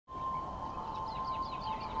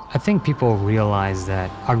I think people realize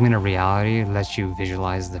that augmented reality lets you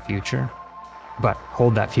visualize the future, but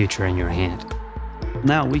hold that future in your hand.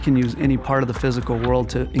 Now we can use any part of the physical world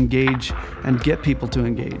to engage and get people to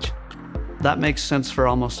engage. That makes sense for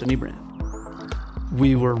almost any brand.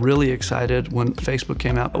 We were really excited when Facebook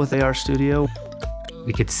came out with AR Studio.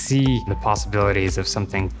 We could see the possibilities of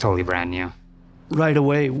something totally brand new. Right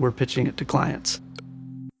away, we're pitching it to clients.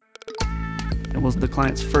 It was the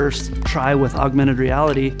client's first try with augmented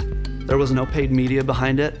reality. There was no paid media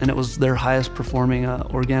behind it, and it was their highest performing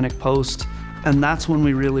organic post. And that's when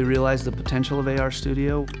we really realized the potential of AR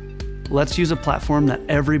Studio. Let's use a platform that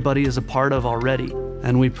everybody is a part of already.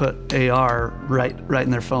 And we put AR right in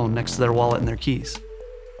their phone, next to their wallet and their keys.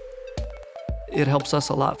 It helps us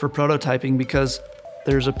a lot for prototyping because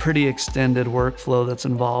there's a pretty extended workflow that's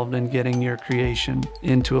involved in getting your creation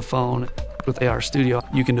into a phone. With AR Studio,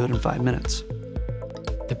 you can do it in 5 minutes.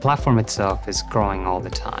 The platform itself is growing all the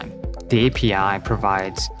time. The API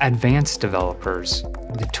provides advanced developers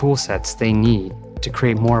the tool sets they need to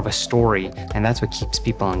create more of a story, and that's what keeps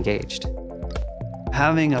people engaged.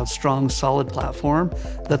 Having a strong, solid platform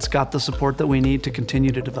that's got the support that we need to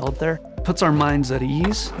continue to develop there puts our minds at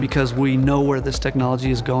ease because we know where this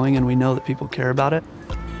technology is going and we know that people care about it.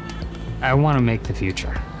 I want to make the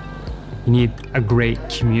future. You need a great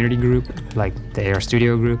community group like the AR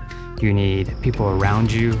Studio group. You need people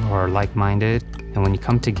around you who are like-minded. And when you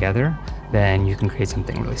come together, then you can create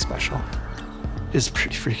something really special. It's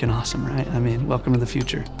pretty freaking awesome, right? I mean, welcome to the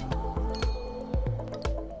future.